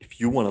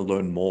you want to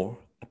learn more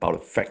about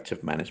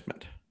effective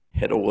management,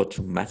 head over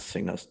to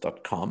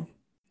maddsingers.com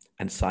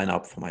and sign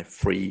up for my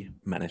free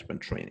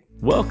management training.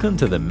 Welcome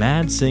to the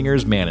Mad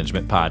Singers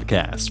Management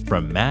Podcast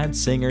from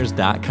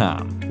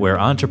maddsingers.com, where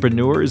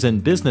entrepreneurs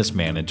and business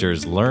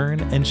managers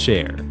learn and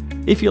share.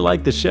 If you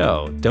like the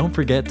show, don't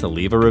forget to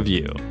leave a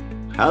review.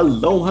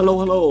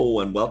 Hello,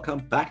 and welcome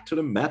back to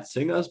the Mad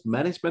Singers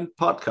Management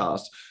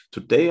Podcast.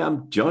 Today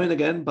I'm joined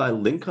again by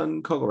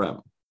Lincoln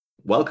Kokoram.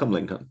 Welcome,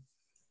 Lincoln.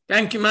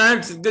 Thank you, Matt.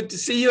 It's good to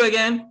see you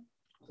again.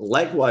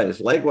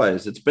 Likewise.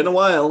 It's been a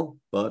while,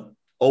 but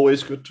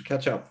always good to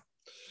catch up.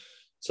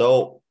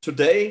 So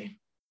today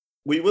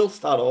we will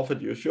start off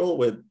as usual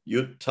with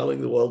you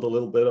telling the world a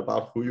little bit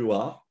about who you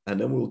are, and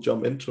then we'll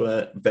jump into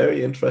a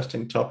very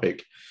interesting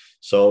topic.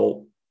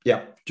 So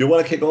yeah, do you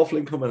want to kick off,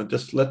 Lincoln, and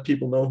just let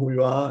people know who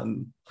you are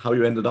and how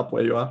you ended up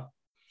where you are?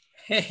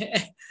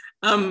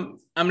 I'm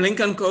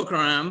Lincoln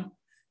Kokoram.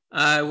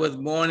 I was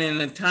born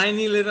in a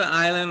tiny little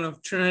island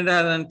of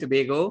Trinidad and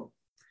Tobago,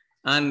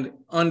 and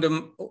on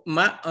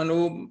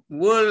the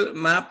world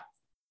map,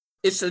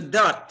 it's a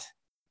dot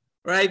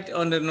right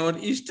on the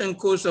northeastern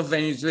coast of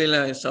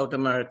Venezuela in South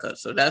America.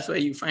 So that's where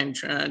you find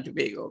Trinidad and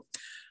Tobago.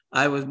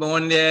 I was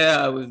born there.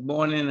 I was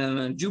born in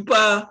a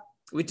jupa,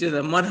 which is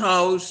a mud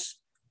house.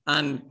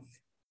 And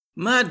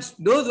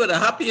those were the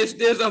happiest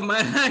days of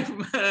my life,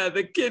 man.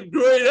 The kid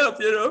growing up,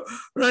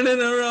 running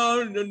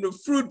around, and the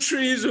fruit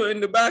trees were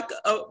in the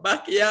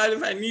backyard.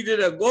 If I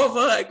needed a gopher,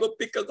 I go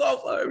pick a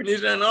gopher. If I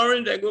needed an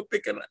orange, I go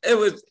pick an. It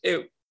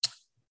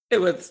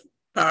was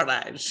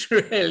paradise,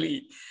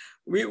 really.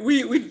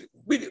 We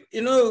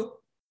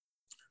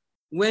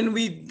when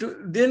we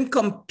didn't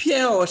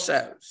compare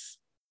ourselves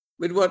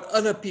with what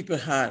other people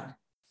had,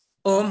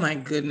 oh my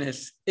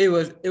goodness, it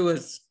was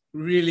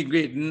really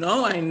great.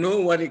 Now I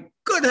know what it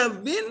could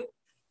have been,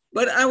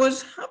 but I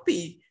was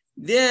happy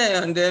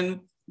there. And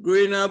then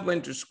growing up,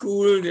 went to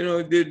school,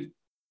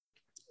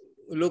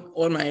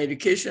 all my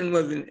education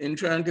was in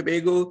Trinidad and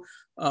Tobago.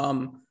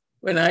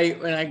 When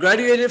I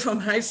graduated from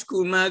high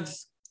school, Trinidad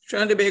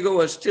and Tobago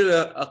was still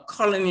a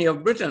colony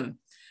of Britain.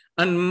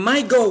 And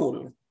my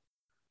goal,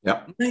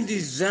 my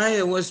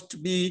desire was to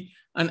be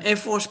an Air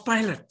Force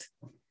pilot.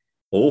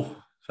 Oh,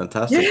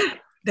 fantastic. Yeah,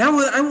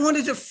 I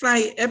wanted to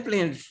fly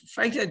airplanes,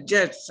 fighter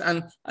jets,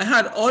 and I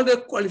had all the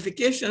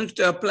qualifications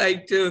to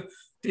apply to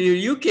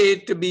the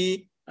UK to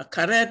be a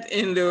cadet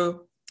in the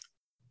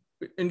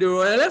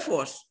Royal Air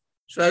Force.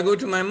 So I go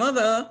to my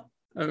mother.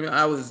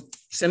 I was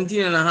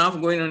 17 and a half,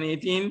 going on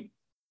 18.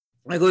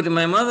 I go to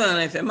my mother and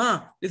I say,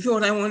 Ma, this is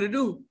what I want to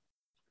do.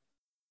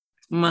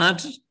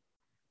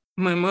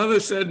 My mother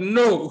said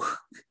no.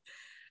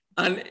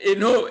 And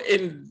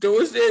in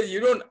those days, you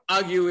don't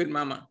argue with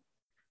mama.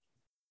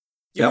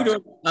 You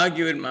don't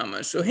argue with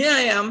mama. So here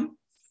I am.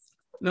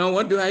 Now,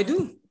 what do I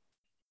do?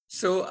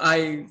 So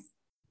I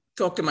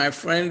talked to my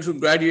friends who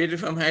graduated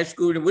from high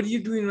school. What are you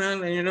doing,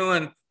 man?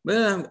 And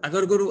I got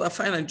to go to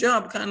find a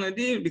job kind of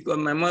deal, because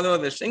my mother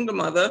was a single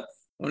mother,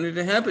 wanted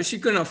to help her. She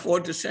couldn't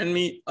afford to send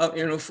me up,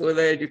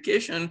 further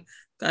education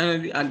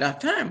kind of at that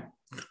time.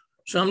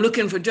 So I'm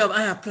looking for a job.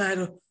 I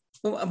applied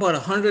about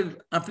 100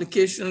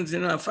 applications.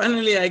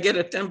 Finally I get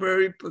a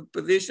temporary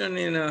position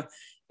in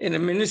a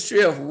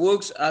Ministry of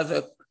Works as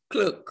a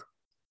clerk.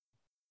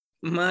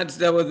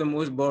 That was the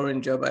most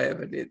boring job I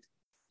ever did.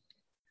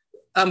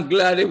 I'm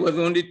glad it was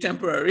only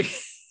temporary.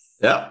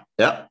 Yeah.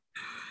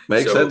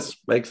 Makes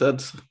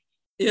sense.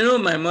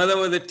 My mother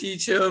was a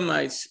teacher.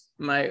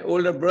 My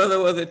older brother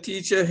was a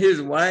teacher,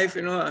 his wife,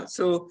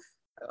 So,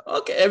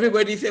 okay,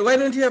 everybody said, why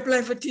don't you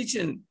apply for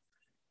teaching?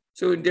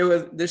 So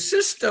the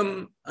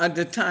system at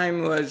the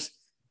time was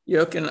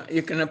you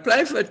can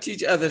apply for a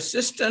teacher as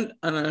assistant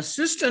and an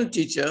assistant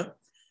teacher,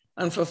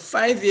 and for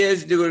 5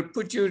 years they will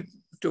put you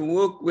to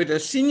work with a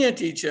senior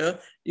teacher.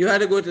 You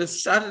had to go to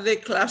Saturday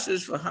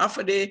classes for half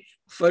a day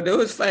for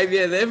those 5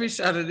 years, every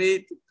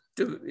Saturday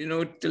to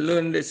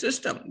learn the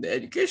system, the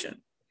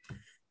education.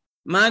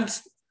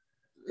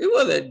 It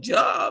was a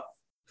job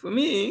for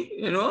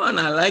me, and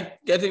I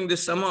liked getting the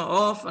summer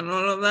off and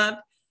all of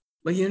that.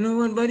 But you know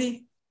what,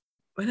 buddy?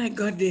 When I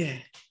got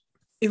there,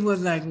 it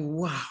was like,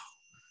 wow.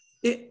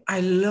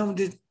 I loved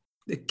it.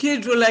 The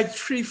kids were like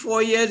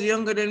 3-4 years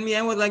younger than me.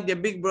 I was like their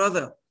big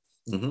brother.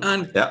 Mm-hmm.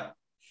 And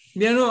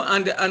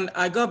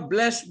I got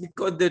blessed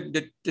because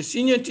the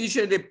senior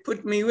teacher they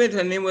put me with,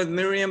 her name was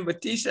Miriam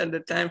Batista at the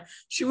time.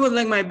 She was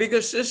like my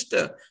bigger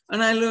sister.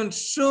 And I learned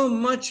so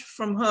much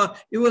from her.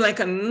 It was like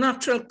a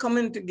natural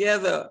coming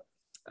together.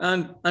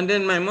 And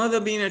then my mother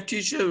being a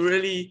teacher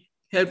really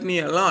helped me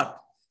a lot.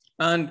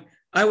 And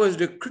I was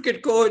the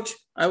cricket coach,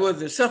 I was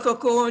the soccer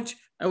coach,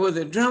 I was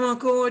the drama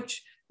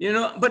coach,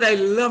 but I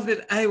loved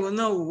it. I was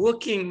not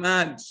working,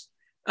 I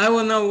was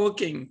not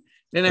working.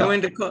 Then I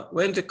went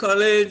to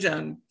college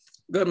and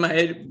got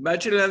my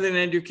bachelor's in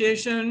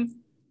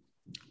education,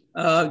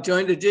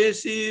 joined the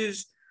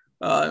JCs,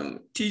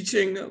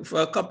 teaching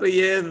for a couple of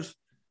years.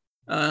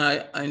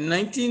 In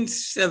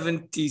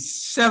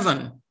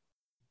 1977,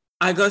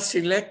 I got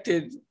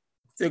selected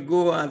to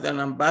go as an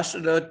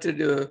ambassador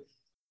to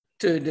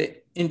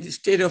in the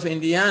state of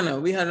Indiana.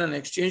 We had an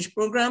exchange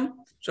program,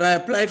 so I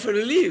applied for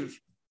the leave.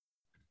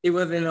 It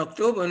was in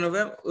October,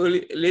 November,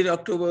 late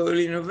October,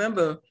 early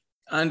November,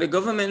 and the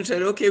government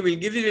said, okay, we'll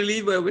give you the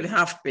leave, but with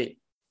half pay.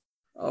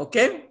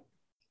 Okay,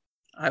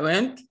 I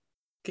went,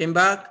 came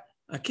back.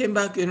 I came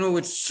back,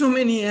 with so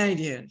many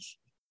ideas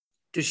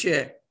to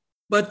share,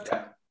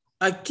 but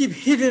I keep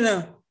hitting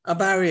a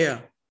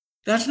barrier.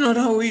 That's not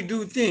how we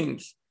do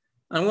things.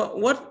 And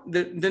what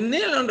the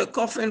nail on the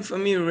coffin for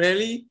me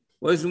really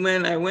was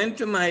when I went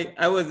to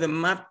I was a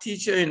math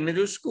teacher in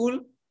middle school.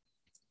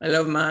 I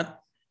love math.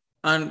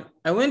 And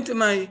I went to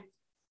my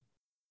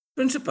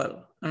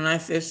principal and I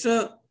said,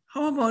 sir,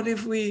 how about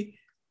if we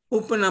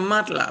open a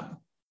math lab?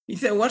 He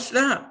said, what's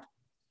that?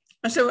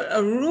 I said, well,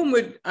 a room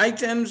with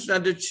items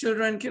that the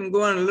children can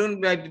go and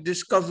learn by the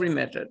discovery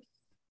method.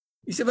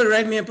 He said, well,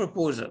 write me a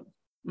proposal.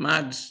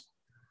 Mads,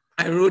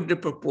 I wrote the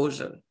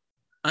proposal.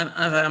 And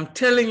as I'm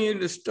telling you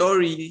the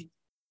story,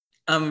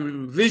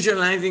 I'm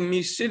visualizing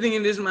me sitting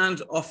in this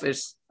man's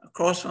office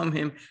across from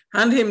him,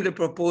 hand him the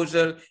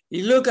proposal.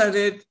 He looked at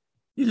it,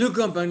 he looked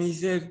up and he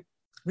said,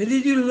 where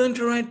did you learn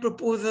to write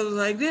proposals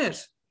like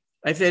this?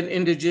 I said,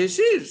 in the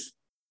JCs.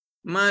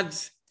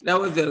 Mads, that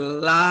was the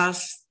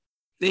last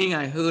thing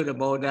I heard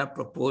about that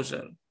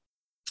proposal.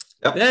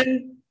 Yep.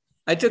 Then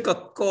I took a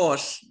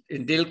course,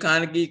 in Dale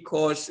Carnegie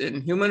course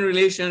in human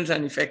relations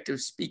and effective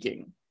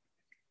speaking.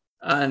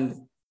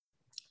 And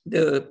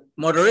the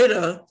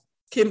moderator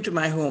came to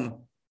my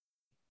home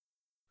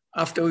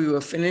after we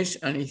were finished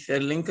and he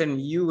said, Lincoln,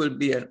 you will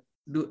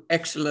do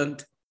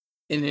excellent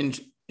in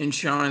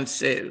insurance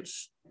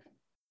sales.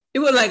 It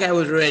was like I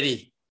was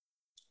ready.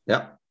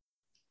 Yeah.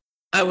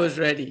 I was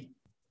ready.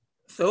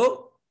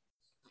 So,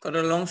 cut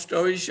a long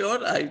story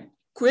short, I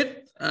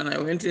quit and I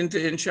went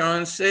into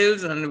insurance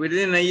sales, and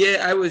within a year,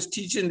 I was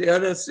teaching the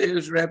other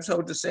sales reps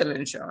how to sell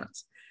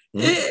insurance.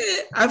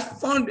 I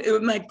found it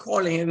was my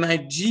calling, in my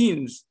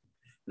genes.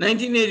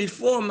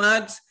 1984,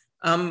 Mads,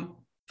 I'm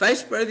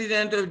vice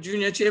president of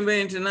Junior Chamber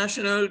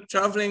International,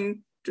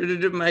 traveling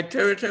to my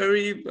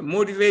territory,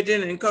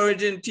 motivating,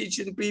 encouraging,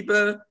 teaching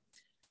people.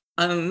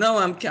 And now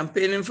I'm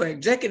campaigning for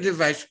executive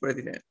vice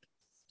president.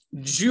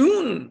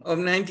 June of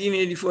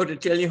 1984, to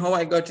tell you how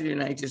I got to the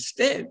United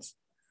States.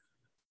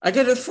 I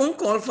got a phone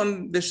call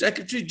from the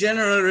Secretary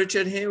General,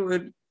 Richard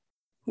Haywood,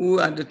 who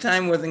at the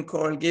time was in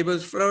Coral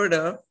Gables,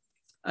 Florida.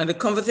 And the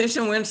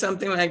conversation went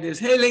something like this.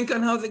 Hey,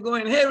 Lincoln, how's it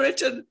going? Hey,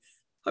 Richard,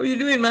 how you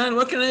doing, man?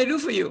 What can I do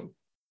for you?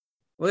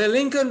 Well,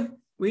 Lincoln,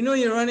 we know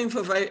you're running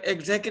for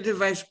executive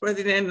vice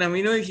president, and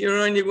we know if you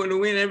run, you're going to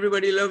win.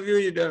 Everybody loves you.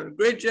 You done a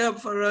great job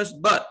for us.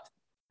 But,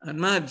 and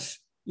Mads,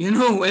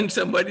 when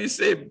somebody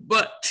say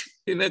but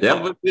in a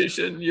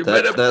conversation, you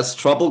better... There's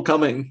trouble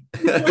coming.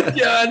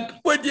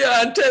 put your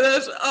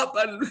antennas up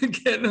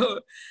and,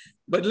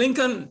 But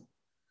Lincoln,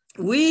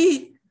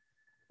 we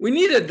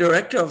need a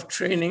director of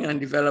training and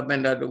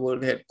development at the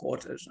world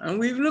headquarters. And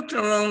we've looked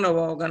around our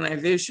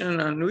organization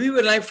and we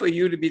would like for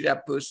you to be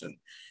that person.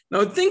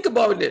 Now think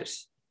about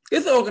this.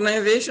 This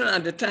organization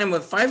at the time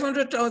was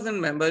 500,000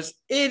 members,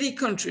 80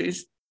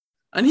 countries,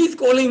 and he's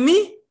calling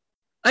me.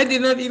 I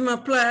did not even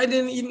apply.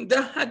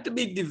 That had to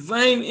be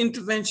divine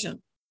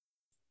intervention.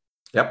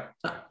 Yep.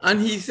 And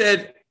he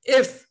said,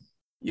 if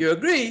you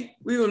agree,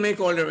 we will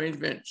make all the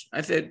arrangements.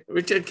 I said,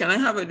 Richard, can I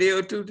have a day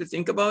or two to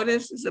think about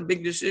this? It's a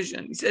big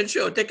decision. He said,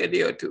 sure, take a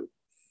day or two.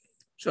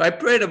 So I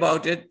prayed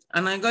about it,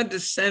 and I got the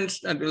sense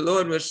that the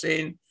Lord was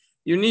saying,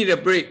 you need a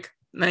break.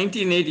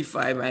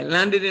 1985, I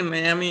landed in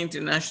Miami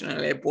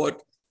International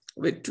Airport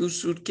with 2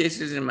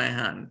 suitcases in my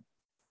hand.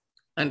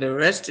 And the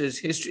rest is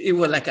history. It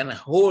was like a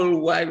whole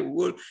wide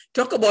world.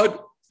 Talk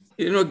about,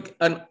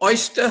 an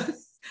oyster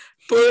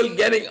pearl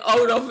getting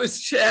out of its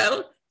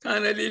shell.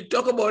 Kind of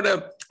talk about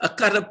a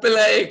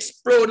caterpillar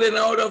exploding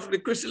out of the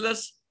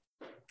chrysalis.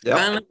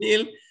 Yep.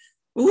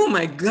 Oh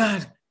my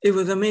God, it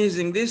was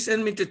amazing. They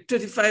sent me to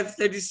 35,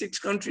 36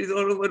 countries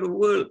all over the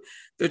world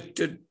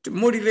to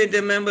motivate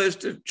their members,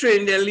 to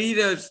train their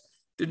leaders,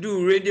 to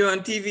do radio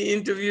and TV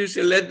interviews,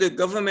 to let the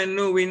government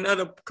know we're not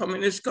a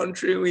communist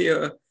country. We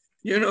are,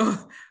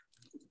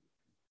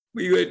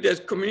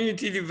 just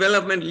community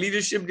development,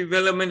 leadership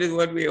development is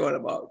what we're all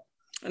about.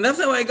 And that's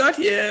how I got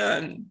here.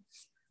 And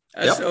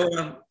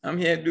so I'm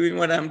here doing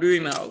what I'm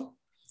doing now.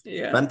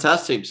 Yeah.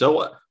 Fantastic.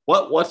 So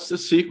what's the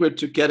secret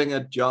to getting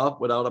a job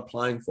without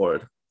applying for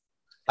it?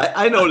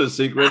 I know the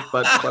secret,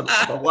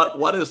 but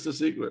what is the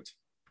secret?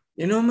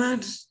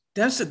 Matt,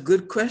 that's a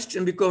good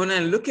question, because when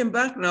I'm looking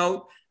back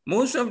now,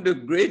 most of the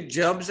great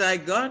jobs I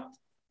got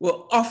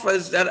were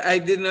offers that I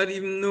did not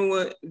even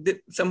know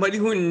somebody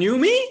who knew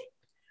me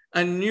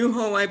and knew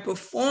how I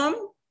performed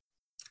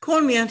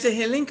called me and said,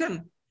 hey,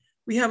 Lincoln,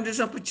 we have this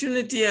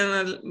opportunity,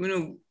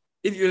 and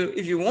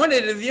if you want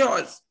it, it's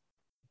yours.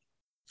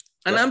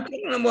 And I'm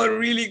talking about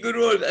really good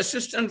roles,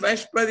 assistant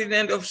vice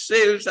president of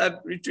sales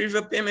at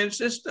Retriever Payment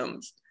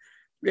Systems.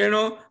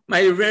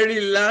 My very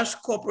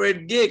last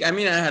corporate gig, I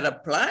had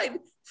applied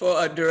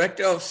for a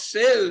director of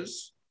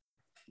sales,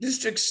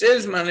 district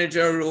sales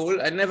manager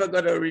role. I never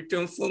got a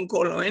return phone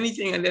call or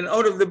anything. And then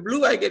out of the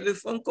blue, I get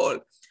this phone call.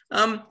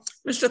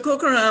 Mr.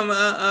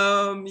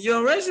 Kokaram,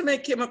 your resume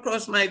came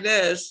across my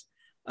desk.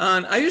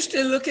 And are you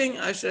still looking?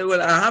 I said,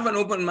 well, I have an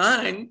open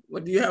mind.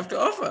 What do you have to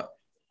offer?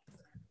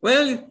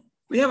 Well,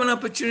 we have an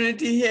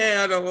opportunity here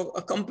at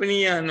a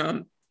company,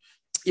 and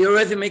your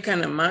resume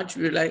kind of match.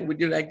 Would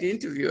you like to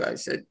interview? I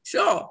said,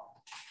 sure.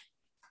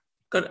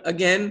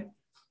 Again,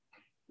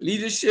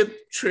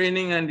 leadership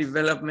training and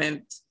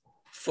development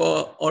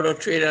for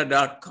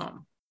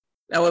autotrader.com.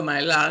 That was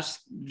my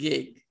last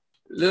gig,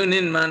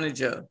 learning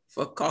manager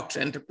for Cox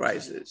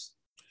Enterprises.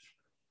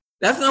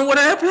 That's not what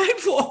I applied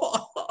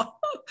for.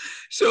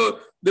 So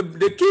the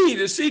key,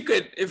 the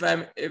secret, if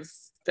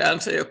to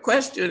answer your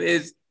question,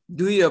 is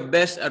do your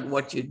best at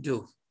what you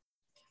do.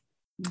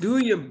 Do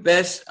your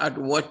best at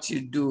what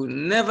you do.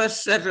 Never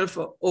settle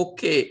for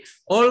okay.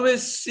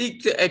 Always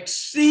seek to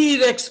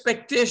exceed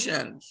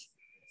expectations.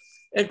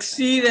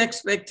 Exceed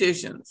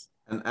expectations.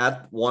 And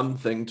add one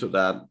thing to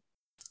that.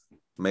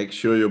 Make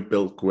sure you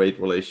build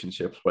great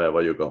relationships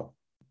wherever you go.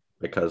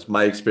 Because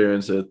my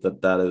experience is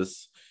that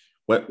is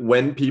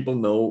when people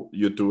know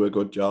you do a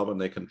good job and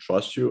they can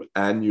trust you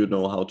and you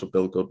know how to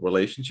build good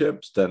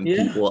relationships, then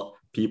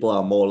people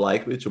are more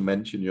likely to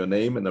mention your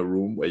name in a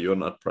room where you're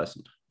not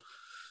present.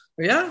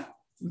 Yeah,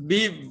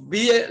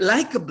 be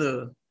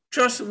likable,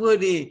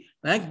 trustworthy,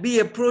 be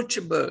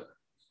approachable,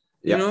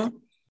 you know?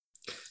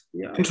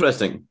 Yeah.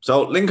 Interesting.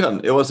 So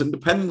Lincoln, it was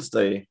Independence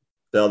Day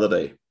the other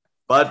day,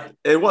 but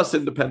it was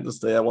Independence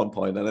Day at one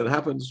point, and it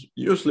happens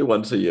usually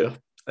once a year.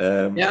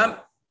 So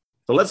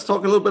let's talk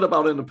a little bit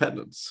about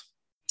independence.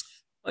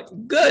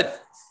 Good.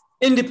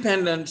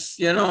 Independence,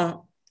 I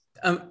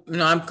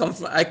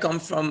come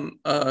from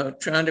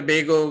Trinidad and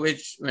Tobago,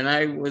 which when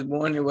I was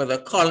born, it was a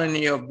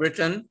colony of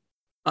Britain.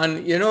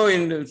 And,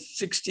 in the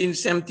 16th,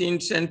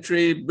 17th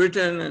century,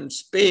 Britain and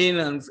Spain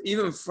and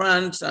even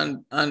France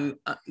and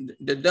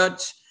the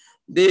Dutch,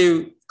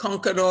 they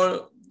conquered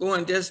go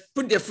and just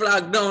put their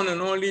flag down in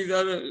all these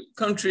other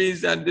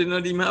countries that did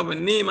not even have a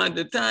name at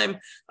the time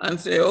and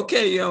say,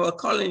 okay, you have a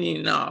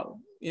colony now.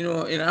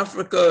 In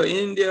Africa,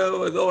 India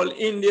was all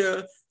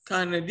India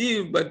kind of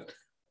deal, but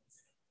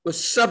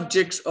was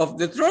subjects of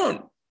the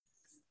throne.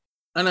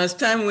 And as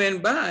time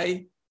went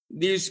by,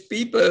 these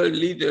people,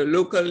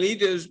 local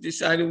leaders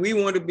decided we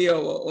want to be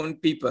our own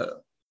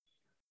people.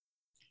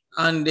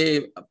 And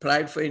they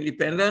applied for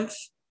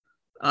independence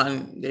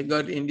and they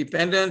got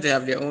independence. They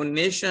have their own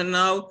nation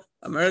now.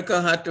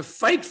 America had to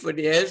fight for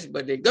theirs,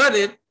 but they got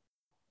it.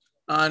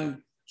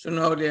 And so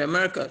now they're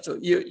America. So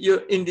your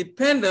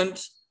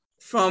independence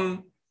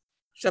from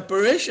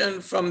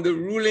separation from the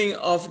ruling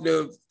of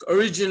the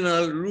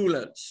original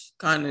rulers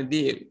kind of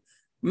deal.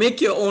 Make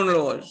your own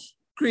laws,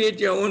 create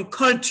your own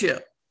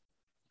culture.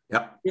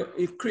 Yep.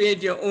 You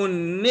create your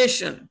own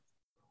nation.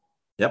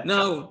 Yep.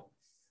 Now,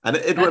 and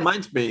it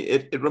reminds me,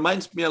 it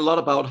reminds me a lot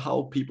about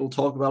how people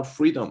talk about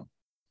freedom.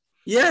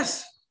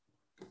 Yes.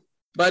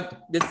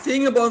 But the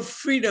thing about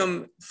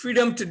freedom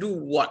to do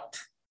what?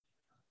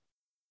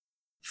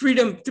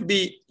 Freedom to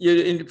be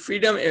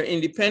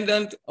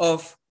independent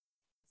of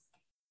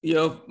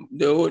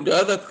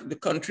the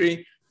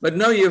country, but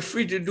now you're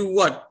free to do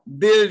what?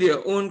 Build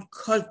your own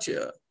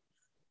culture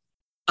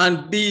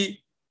and be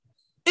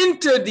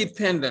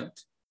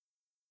interdependent.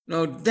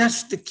 Now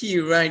that's the key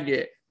right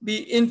there.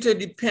 Be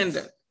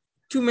interdependent.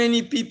 Too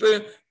many people,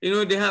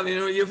 they have,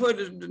 you've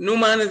heard no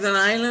man is an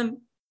island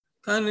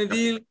kind of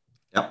deal.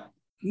 Yep.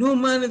 No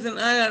man is an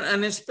island.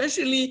 And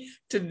especially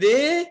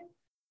today,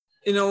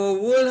 our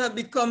world has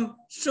become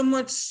so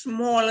much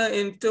smaller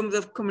in terms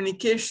of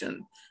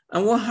communication.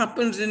 And what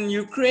happens in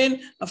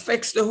Ukraine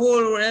affects the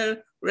whole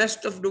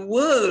rest of the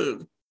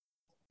world.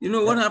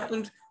 What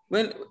happens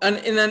when, and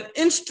in an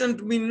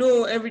instant, we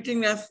know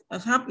everything that's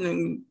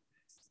happening.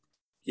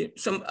 There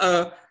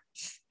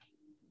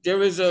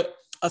is a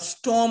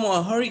storm or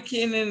a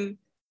hurricane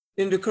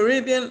in the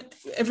Caribbean,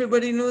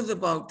 everybody knows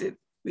about it.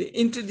 We're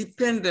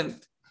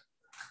interdependent,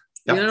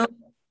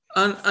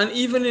 and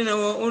even in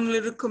our own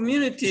little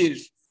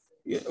communities,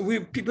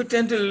 people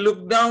tend to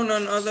look down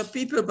on other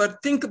people,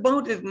 but think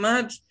about it,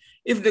 Mads.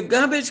 If the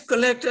garbage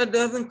collector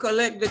doesn't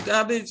collect the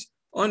garbage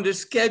on the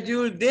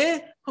schedule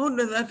day, how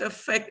does that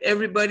affect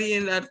everybody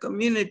in that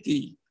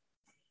community?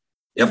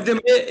 Yep.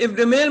 If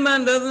the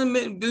mailman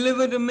doesn't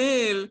deliver the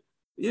mail,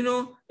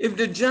 if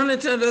the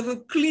janitor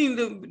doesn't clean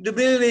the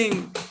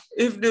building,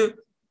 if the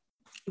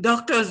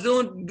doctors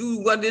don't do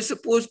what they're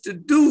supposed to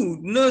do,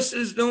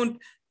 nurses don't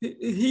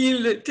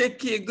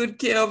take good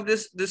care of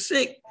the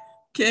sick,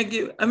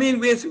 caregiver. I mean,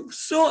 we're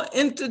so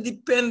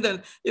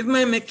interdependent. If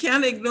my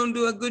mechanic don't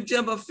do a good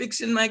job of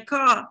fixing my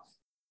car,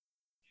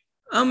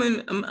 I'm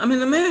in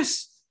a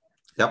mess.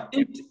 Yep.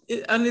 And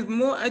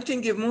I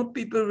think if more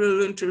people will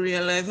learn to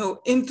realize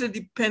how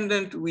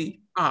interdependent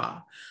we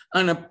are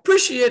and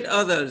appreciate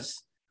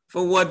others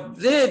for what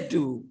they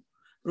do,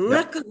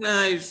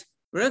 recognize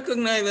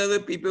other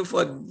people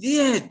for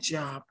their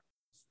job,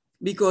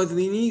 because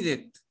we need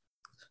it.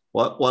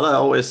 What I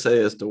always say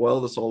is the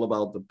world is all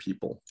about the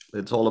people.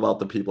 It's all about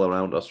the people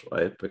around us,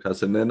 right?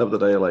 Because in the end of the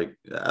day, like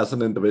as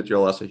an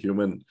individual, as a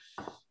human,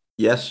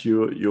 yes,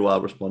 you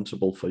are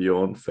responsible for your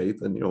own fate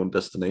and your own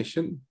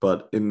destination,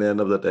 but in the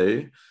end of the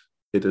day,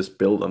 it is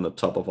built on the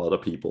top of other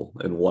people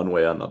in one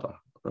way or another,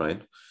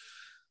 right?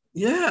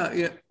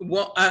 Yeah.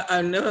 Well,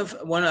 I never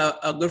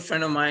a good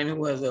friend of mine who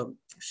was a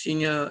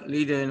senior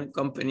leader in a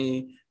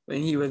company,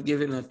 when he was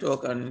giving a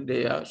talk, and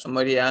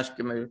somebody asked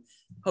him,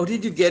 "How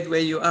did you get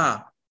where you are?"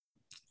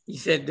 He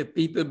said, "The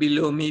people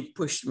below me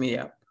pushed me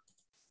up."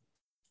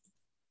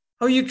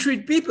 How you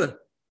treat people.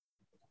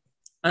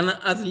 And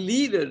as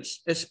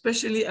leaders,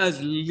 especially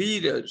as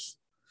leaders,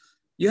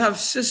 you have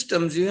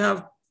systems, you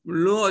have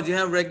laws, you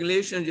have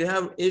regulations, you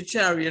have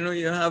HR,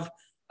 you have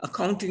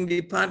accounting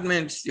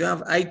departments, you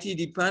have IT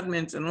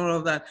departments and all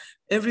of that.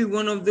 Every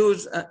one of those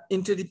are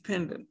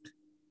interdependent.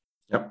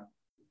 Yep.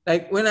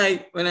 Like when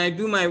I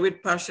do my With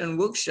Passion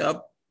workshop,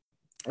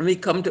 and we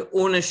come to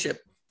ownership,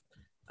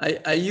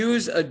 I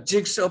use a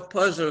jigsaw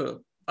puzzle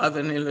as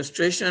an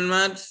illustration,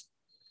 Mads.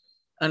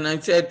 And I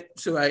said,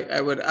 so I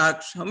would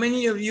ask, how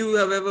many of you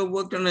have ever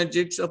worked on a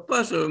jigsaw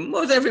puzzle?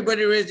 Most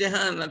everybody raise their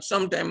hand at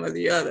some time or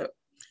the other.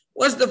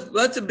 What's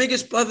the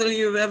biggest puzzle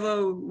you've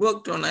ever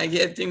worked on? I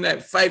hear things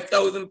like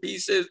 5,000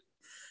 pieces.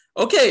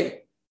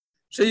 Okay,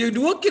 so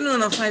you're working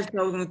on a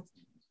 5,000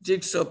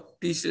 jigsaw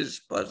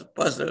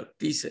puzzle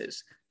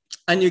pieces,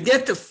 and you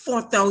get to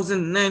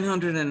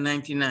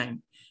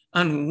 4,999,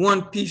 and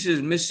one piece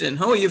is missing.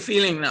 How are you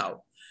feeling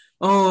now?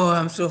 Oh,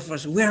 I'm so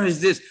frustrated. Where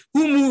is this?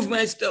 Who moved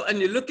my stuff? And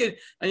you look at,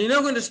 and you're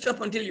not going to stop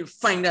until you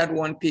find that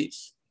one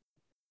piece.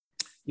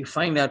 You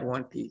find that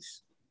one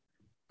piece,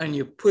 and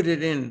you put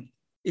it in.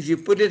 If you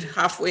put it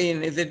halfway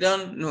in, is it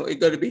done? No, it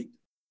got to be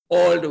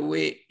all the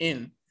way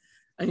in.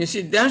 And you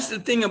see, that's the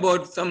thing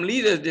about some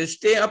leaders. They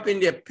stay up in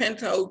their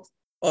penthouse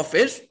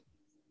office,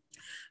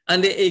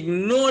 and they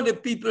ignore the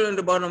people on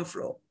the bottom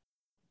floor.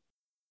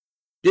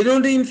 They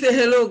don't even say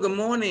hello, good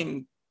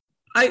morning.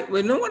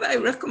 You know what I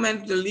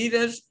recommend to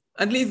leaders?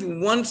 At least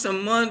once a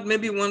month,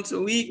 maybe once a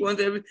week,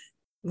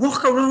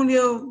 walk around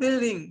your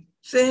building,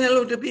 say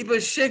hello to people,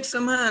 shake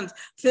some hands,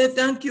 say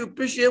thank you,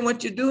 appreciate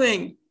what you're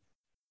doing.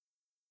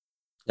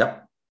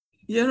 Yep.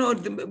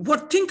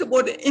 Think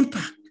about the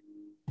impact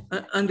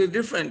and the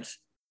difference.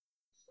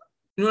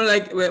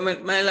 Like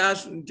when my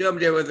last job,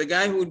 there was a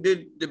guy who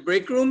did the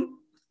break room.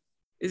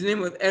 His name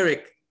was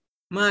Eric.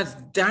 Man,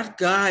 that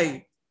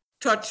guy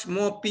touched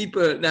more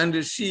people than the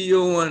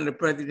CEO and the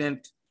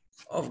president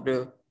of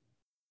the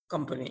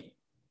company.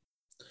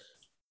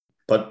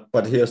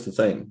 But here's the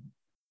thing.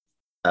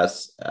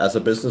 As a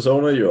business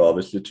owner, you're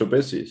obviously too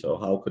busy. So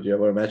how could you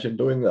ever imagine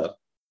doing that?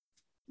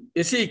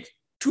 You see,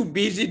 too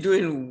busy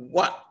doing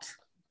what?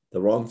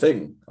 The wrong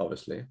thing,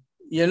 obviously.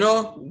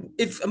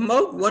 It's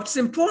about what's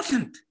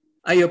important.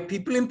 Are your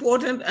people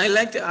important? I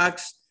like to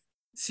ask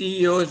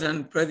CEOs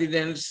and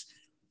presidents,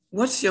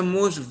 what's your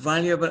most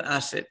valuable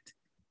asset?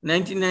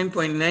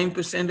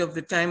 99.9% of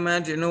the time,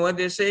 Mads, you know what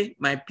they say?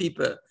 My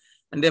people.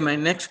 And then my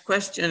next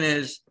question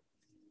is,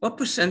 what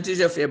percentage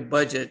of your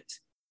budget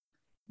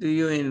do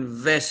you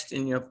invest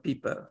in your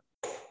people?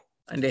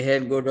 And the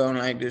head go down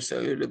like this a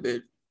little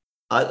bit.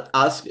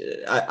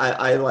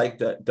 I like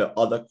the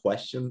other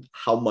question,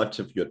 how much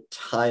of your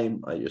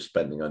time are you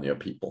spending on your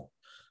people?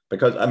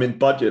 Because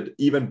budget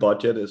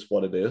is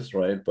what it is,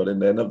 right? But in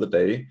the end of the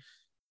day,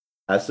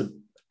 as a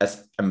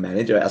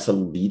manager, as a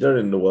leader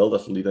in the world,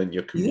 as a leader in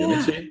your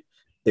community,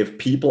 if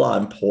people are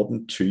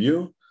important to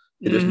you,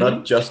 it is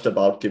not just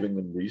about giving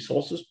them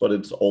resources, but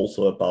it's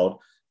also about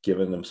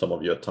giving them some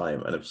of your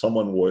time. And if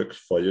someone works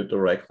for you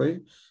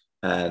directly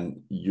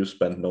and you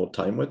spend no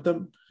time with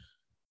them,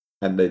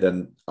 and they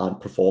then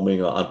aren't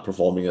performing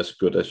as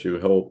good as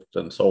you hoped,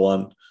 and so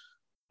on,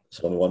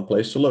 it's only one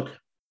place to look.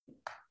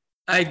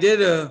 I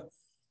did a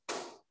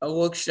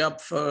workshop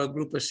for a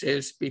group of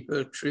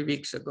salespeople 3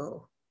 weeks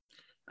ago,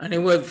 and it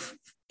was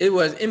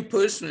in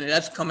person.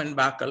 That's coming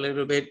back a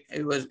little bit.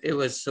 It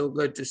was so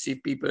good to see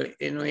people,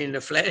 in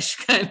the flesh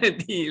kind of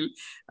deal,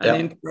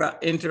 and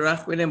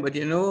interact with them. But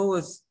what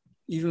was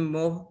even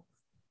more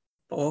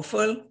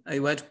powerful,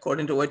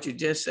 according to what you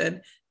just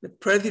said, the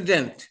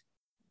president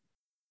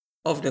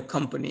of the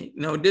company.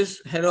 Now,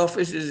 this head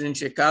office is in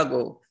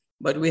Chicago,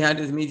 but we had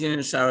this meeting in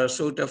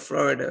Sarasota,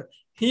 Florida.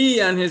 He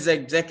and his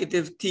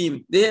executive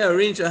team, they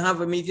arranged to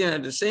have a meeting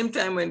at the same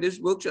time in this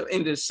workshop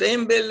in the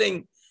same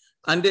building,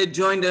 and they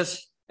joined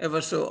us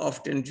ever so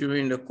often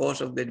during the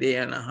course of the day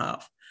and a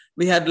half.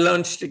 We had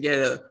lunch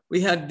together. We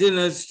had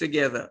dinners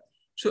together.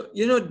 So,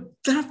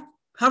 that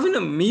having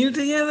a meal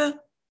together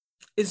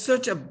is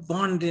such a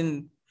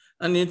bonding,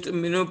 and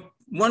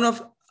one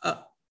of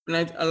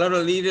a lot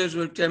of leaders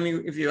will tell me,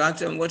 if you ask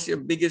them, what's your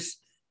biggest,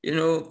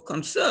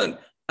 concern?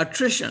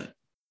 Attrition.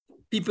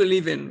 People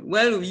leaving.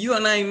 Well, you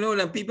and I know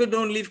that people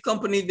don't leave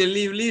companies, they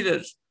leave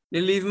leaders,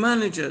 they leave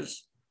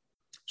managers.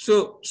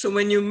 So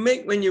when you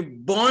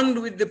bond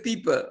with the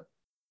people,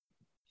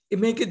 it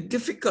makes it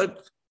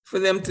difficult for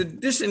them to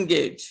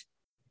disengage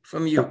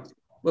from you.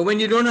 But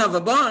when you don't have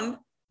a bond,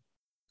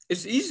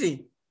 it's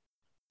easy.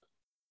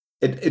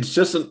 It's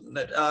just,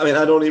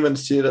 I don't even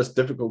see it as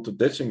difficult to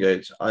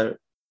disengage. I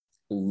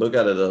look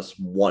at it as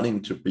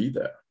wanting to be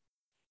there,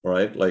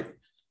 right? Like,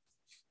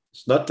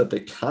 It's not that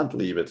they can't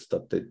leave, it's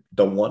that they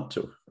don't want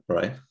to,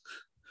 right?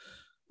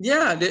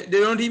 Yeah, they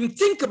don't even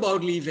think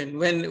about leaving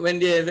when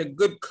there's a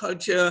good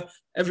culture,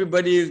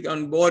 everybody is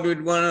on board with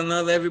one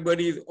another,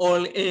 everybody is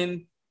all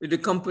in with the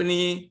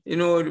company, you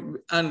know,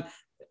 and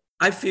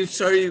I feel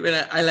sorry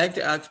when I like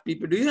to ask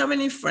people, do you have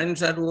any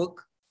friends at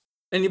work?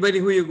 Anybody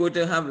who you go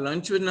to have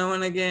lunch with now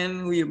and again,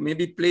 who you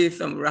maybe play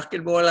some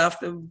racquetball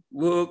after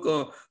work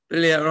or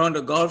play around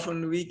the golf on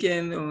the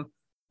weekend, or,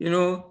 you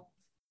know,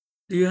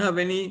 do you have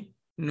any?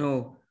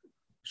 No.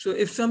 So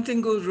if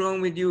something goes wrong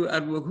with you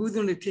at work, who's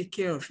going to take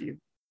care of you?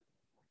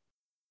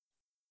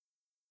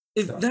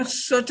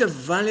 That's such a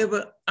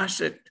valuable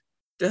asset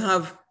to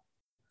have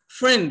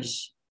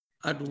friends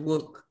at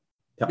work.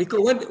 Yep.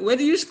 Because where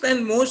do you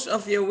spend most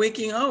of your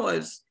waking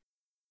hours?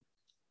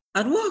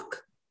 At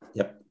work.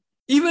 Yep.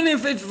 Even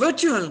if it's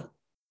virtual.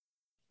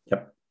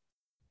 Yep.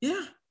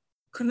 Yeah.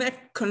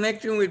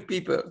 Connecting with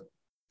people.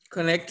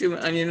 Connecting,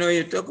 and you know,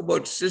 you talk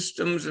about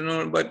systems and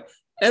all, but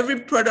every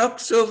product,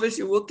 service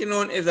you're working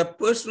on is a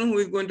person who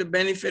is going to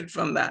benefit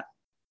from that.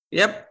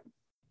 Yep.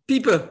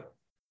 People.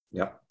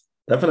 Yep.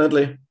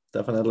 Definitely.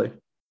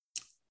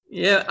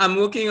 Yeah, I'm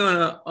working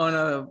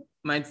on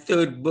my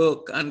third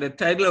book, and the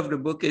title of the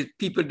book is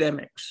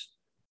Peopledemics.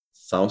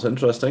 Sounds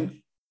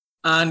interesting.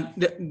 And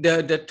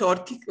the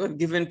thought was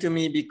given to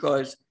me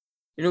because,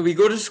 you know, we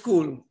go to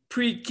school,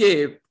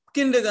 pre-K,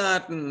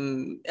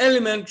 kindergarten,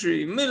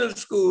 elementary, middle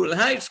school,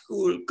 high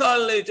school,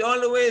 college,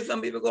 all the way.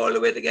 Some people go all the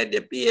way to get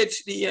their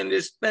PhD, and they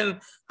spend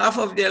half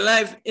of their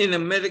life in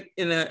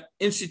an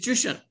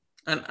institution.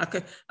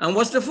 And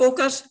what's the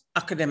focus?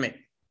 Academic.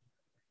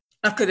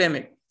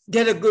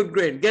 Get a good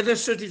grade, get a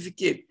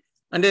certificate.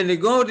 And then they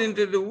go out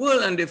into the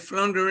world and they're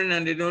floundering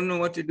and they don't know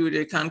what to do.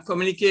 They can't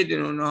communicate. They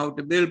don't know how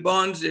to build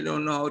bonds. They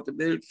don't know how to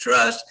build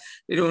trust.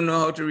 They don't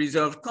know how to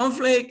resolve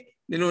conflict.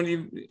 They don't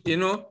even, you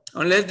know,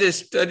 unless they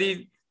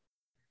study,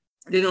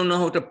 they don't know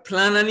how to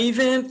plan an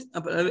event,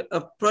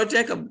 a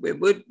project,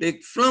 they're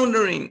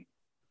floundering.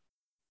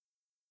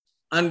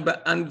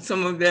 And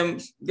some of them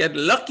get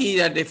lucky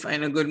that they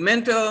find a good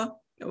mentor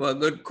or a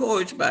good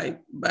coach by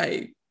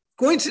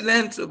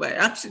coincidence or by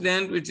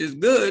accident, which is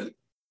good.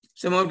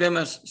 Some of them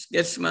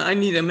get smart. I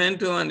need a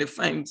mentor, and they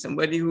find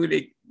somebody who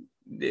they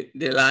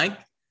like,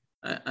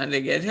 and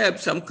they get help.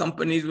 Some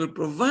companies will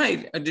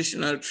provide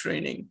additional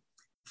training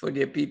for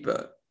their people.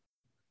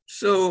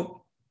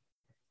 So,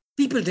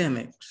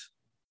 Peopledemics.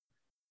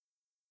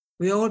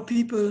 We are all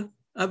people.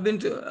 I've been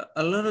to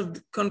a lot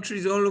of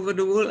countries all over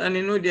the world, and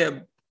you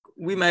know,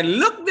 we might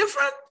look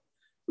different,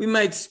 we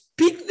might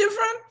speak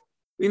different,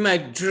 we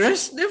might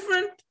dress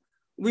different,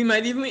 we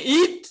might even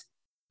eat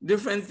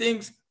different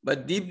things,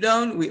 but deep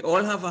down, we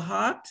all have a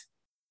heart,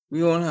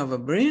 we all have a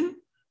brain,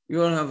 we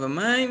all have a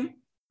mind,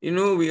 you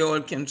know, we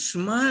all can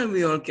smile,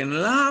 we all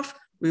can laugh,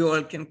 we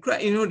all can cry,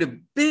 you know, the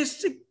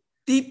basic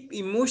deep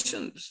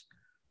emotions,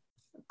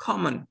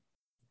 common.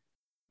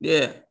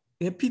 Yeah,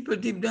 they're people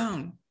deep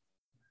down.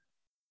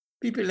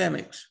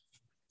 Peopledemics.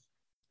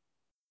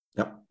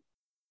 Yep.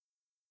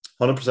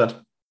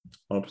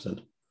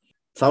 100%.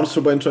 Sounds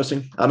super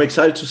interesting. I'm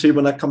excited to see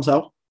when that comes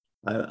out.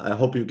 I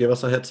hope you give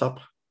us a heads up.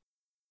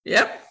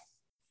 Yep.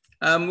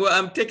 Well,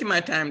 I'm taking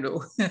my time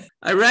though.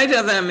 I write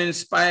as I'm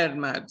inspired,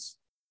 Mads.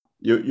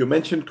 You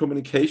mentioned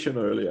communication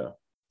earlier.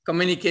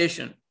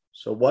 Communication.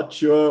 So what's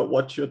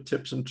your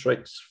tips and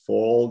tricks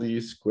for all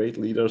these great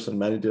leaders and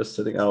managers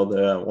sitting out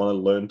there and want to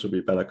learn to be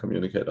better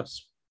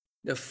communicators?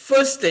 The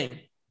first thing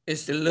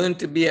is to learn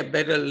to be a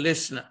better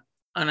listener.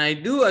 And I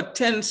do a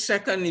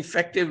 10-second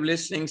effective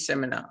listening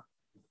seminar.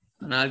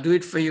 And I'll do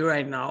it for you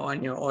right now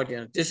on your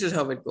audience. This is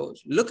how it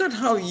goes. Look at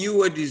how you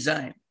were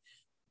designed.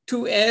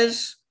 2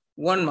 ears,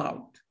 1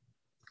 mouth,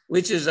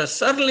 which is a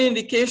subtle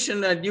indication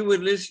that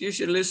you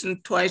should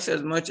listen twice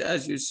as much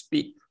as you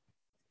speak.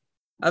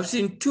 I've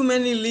seen too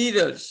many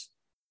leaders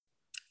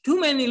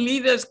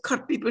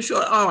cut people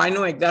short. Oh, I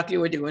know exactly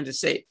what you're going to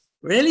say.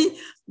 Really?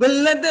 Well,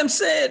 let them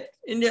say it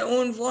in their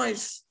own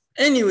voice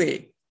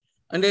anyway.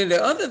 And then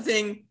the other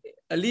thing,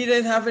 a leader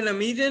is having a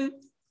meeting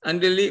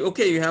and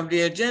okay, you have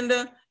the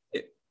agenda.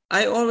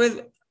 I always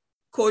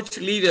coach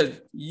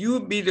leaders, you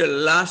be the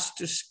last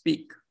to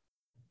speak.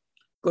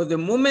 Because the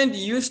moment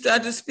you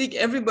start to speak,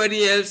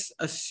 everybody else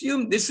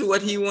assume this is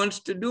what he wants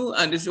to do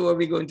and this is what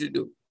we're going to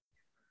do.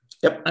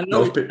 Yep,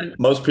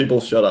 most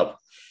people shut up.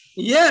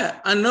 Yeah,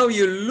 and now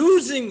you're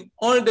losing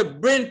all the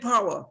brain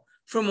power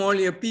from all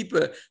your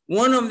people.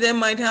 One of them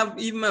might have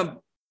even a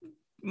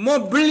more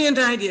brilliant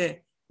idea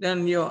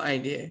than your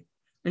idea.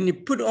 When you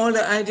put all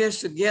the ideas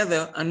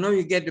together, and now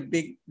you get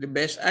the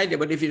best idea.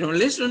 But if you don't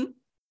listen,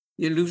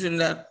 you're losing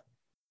that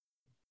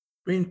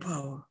brain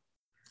power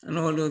and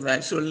all of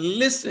that. So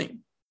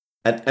listening.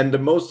 And the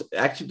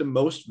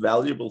most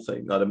valuable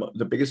thing, or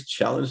the biggest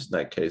challenge in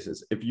that case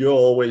is if you're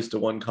always the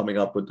one coming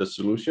up with the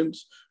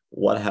solutions,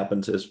 what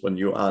happens is when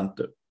you aren't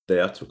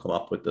there to come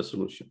up with the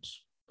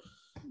solutions.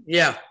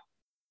 Yeah.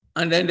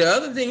 And then the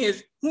other thing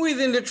is, who is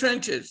in the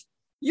trenches?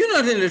 You're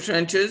not in the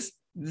trenches.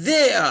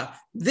 They are.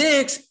 They're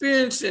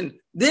experiencing.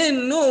 They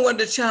know what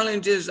the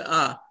challenges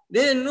are.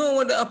 They know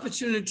what the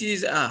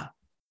opportunities are.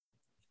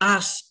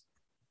 Ask.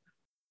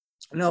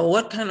 Now,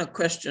 what kind of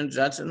questions?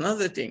 That's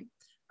another thing.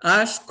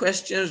 Ask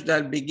questions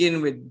that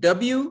begin with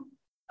W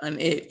and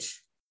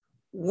H.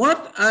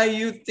 What are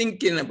you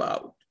thinking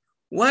about?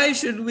 Why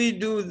should we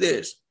do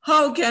this?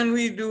 How can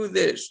we do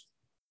this?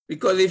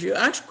 Because if you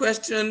ask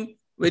questions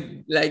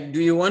with like,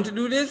 do you want to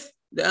do this?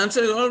 The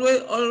answer is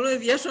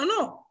always yes or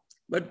no.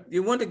 But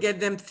you want to get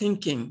them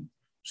thinking.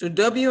 So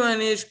W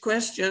and H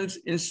questions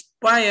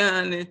inspire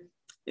and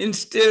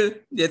instill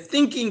their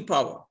thinking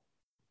power.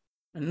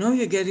 And now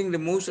you're getting the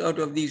most out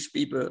of these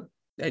people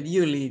that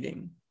you're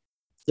leading.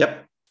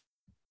 Yep.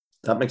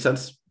 That makes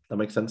sense. That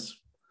makes sense.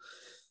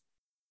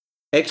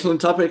 Excellent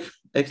topic.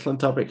 Excellent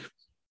topic.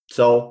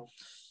 So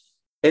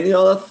any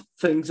other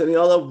things, any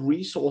other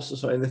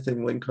resources or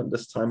anything, Lincoln,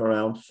 this time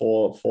around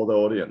for the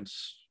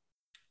audience?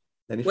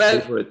 Any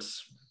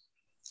favorites?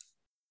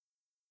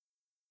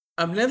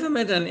 I've never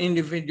met an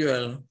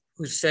individual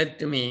who said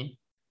to me,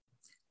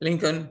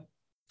 Lincoln,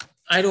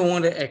 I don't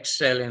want to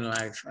excel in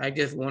life. I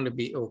just want to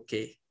be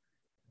okay.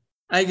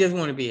 I just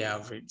want to be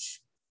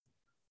average.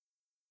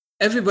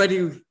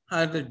 Everybody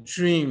had a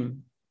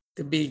dream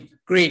to be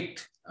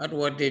great at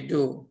what they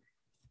do,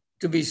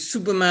 to be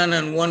Superman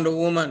and Wonder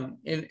Woman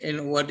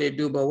in what they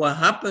do. But what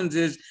happens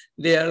is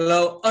they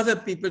allow other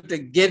people to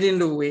get in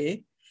the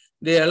way.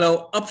 They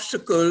allow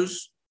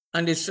obstacles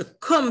and they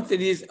succumb to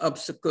these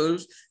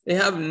obstacles. They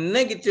have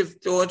negative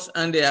thoughts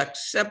and they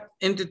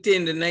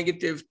entertain the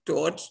negative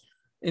thoughts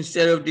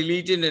instead of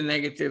deleting the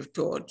negative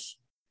thoughts.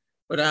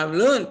 But I've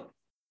learned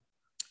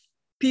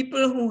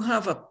people who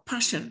have a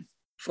passion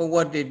for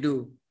what they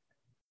do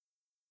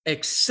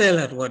excel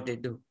at what they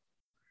do.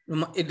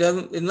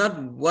 It's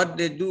not what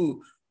they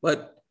do,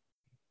 but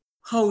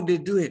how they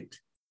do it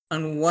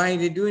and why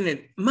they're doing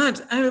it.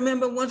 Matt, I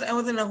remember once I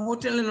was in a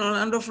hotel in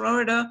Orlando,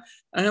 Florida,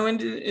 and I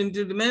went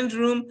into the men's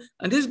room,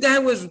 and this guy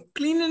was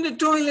cleaning the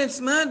toilets,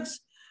 Matt,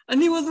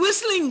 and he was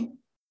whistling.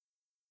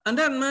 And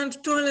that man's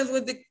toilet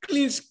was the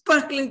clean,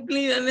 sparkling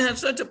clean, and it had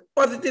such a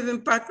positive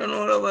impact on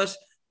all of us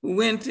who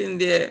went in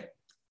there.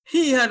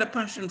 He had a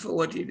passion for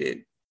what he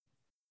did.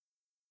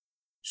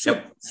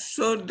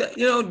 So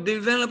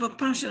develop a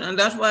passion. And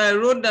that's why I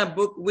wrote that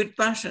book, With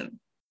Passion.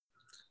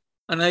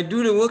 And I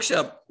do the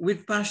workshop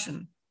with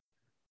passion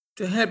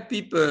to help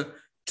people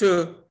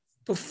to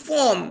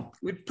perform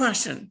with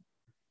passion.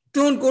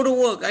 Don't go to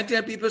work. I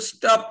tell people,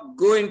 stop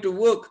going to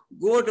work,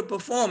 go to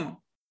perform.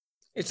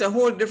 It's a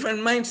whole different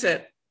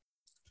mindset.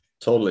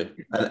 Totally.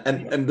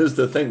 And this is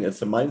the thing,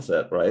 it's a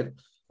mindset, right?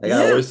 Like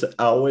I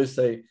always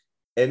say,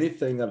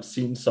 anything I've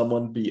seen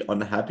someone be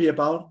unhappy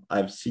about,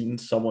 I've seen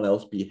someone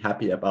else be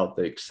happy about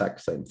the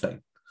exact same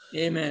thing.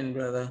 Amen,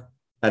 brother.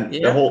 And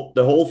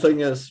the whole thing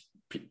is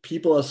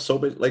people are so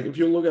busy. Like if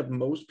you look at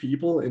most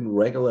people in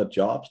regular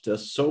jobs, they're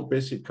so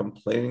busy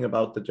complaining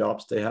about the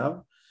jobs they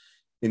have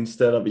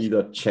instead of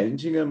either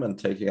changing them and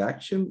taking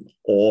action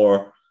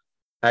or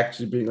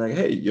actually being like,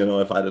 hey,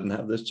 if I didn't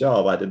have this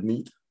job, I didn't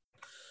eat.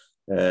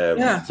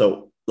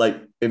 So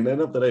like in the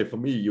end of the day, for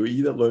me, you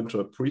either learn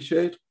to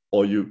appreciate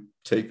or you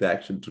take the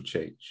action to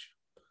change.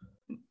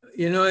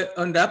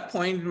 On that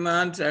point,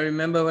 man, I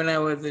remember when I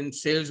was in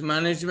sales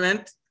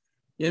management,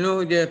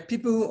 there are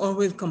people who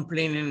always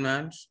complaining,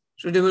 man.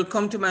 So they will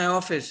come to my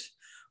office.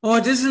 Oh,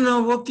 this is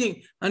not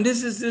working. And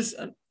this is this.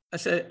 I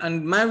said,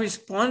 and my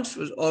response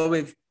was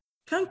always,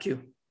 thank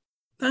you.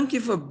 Thank you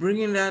for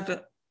bringing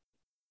that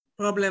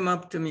problem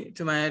up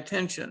to my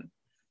attention.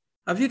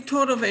 Have you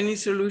thought of any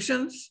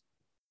solutions?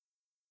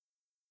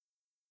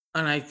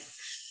 And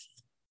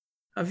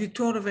have you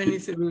thought of any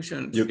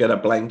solutions? You get a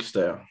blank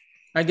stare.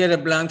 I get a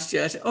blank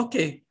stare. I say,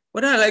 okay,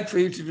 what I'd like for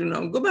you to do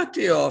now, go back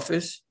to your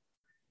office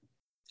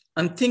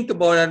and think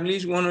about at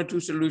least one or two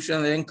solutions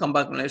and then come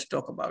back and let's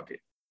talk about it.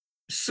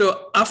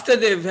 So after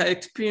they've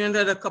experienced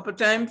that a couple of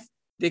times,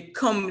 they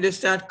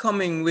start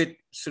coming with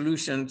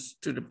solutions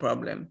to the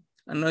problem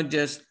and not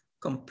just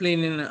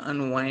complaining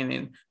and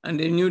whining. And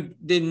they knew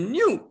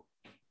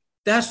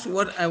that's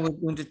what I was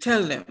going to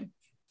tell them.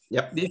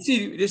 Yep. They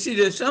see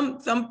that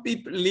some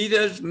people,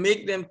 leaders,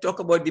 make them talk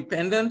about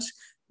dependence,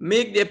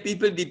 make their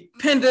people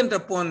dependent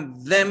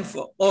upon them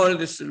for all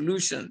the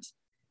solutions.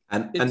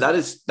 And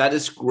that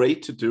is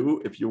great to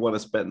do if you want to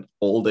spend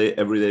all day,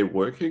 every day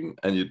working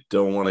and you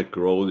don't want to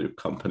grow your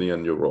company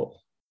and your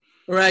role.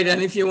 Right.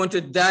 And if you want to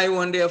die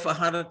one day of a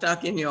heart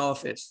attack in your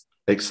office.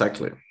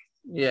 Exactly.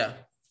 Yeah.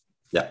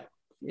 Yeah.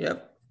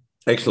 Yep.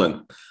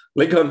 Excellent.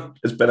 Lincoln,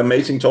 it's been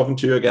amazing talking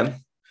to you again.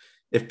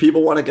 If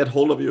people want to get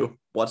hold of you,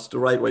 what's the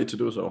right way to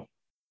do so?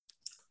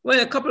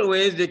 Well, a couple of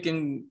ways. They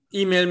can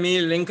email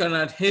me,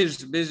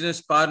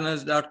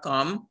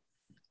 lincoln@hisbusinesspartners.com,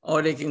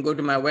 or they can go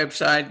to my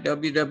website,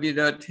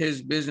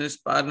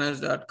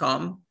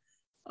 www.hisbusinesspartners.com.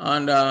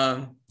 And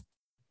I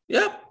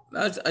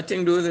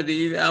think those are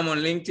I'm on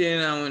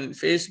LinkedIn, I'm on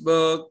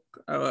Facebook.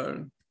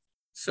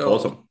 So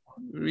awesome.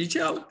 Reach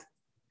out.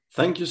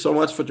 Thank you so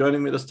much for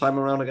joining me this time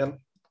around again.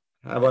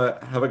 Have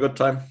a good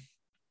time.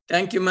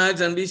 Thank you,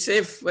 Mads, and be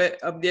safe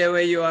up there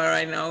where you are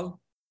right now.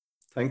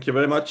 Thank you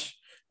very much.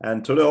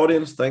 And to the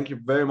audience, thank you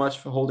very much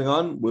for holding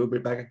on. We'll be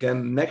back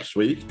again next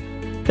week.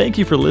 Thank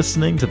you for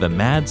listening to the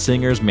Mad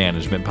Singers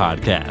Management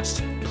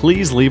Podcast.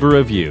 Please leave a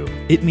review.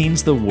 It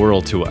means the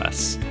world to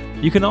us.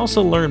 You can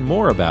also learn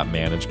more about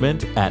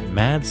management at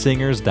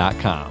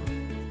madsingers.com.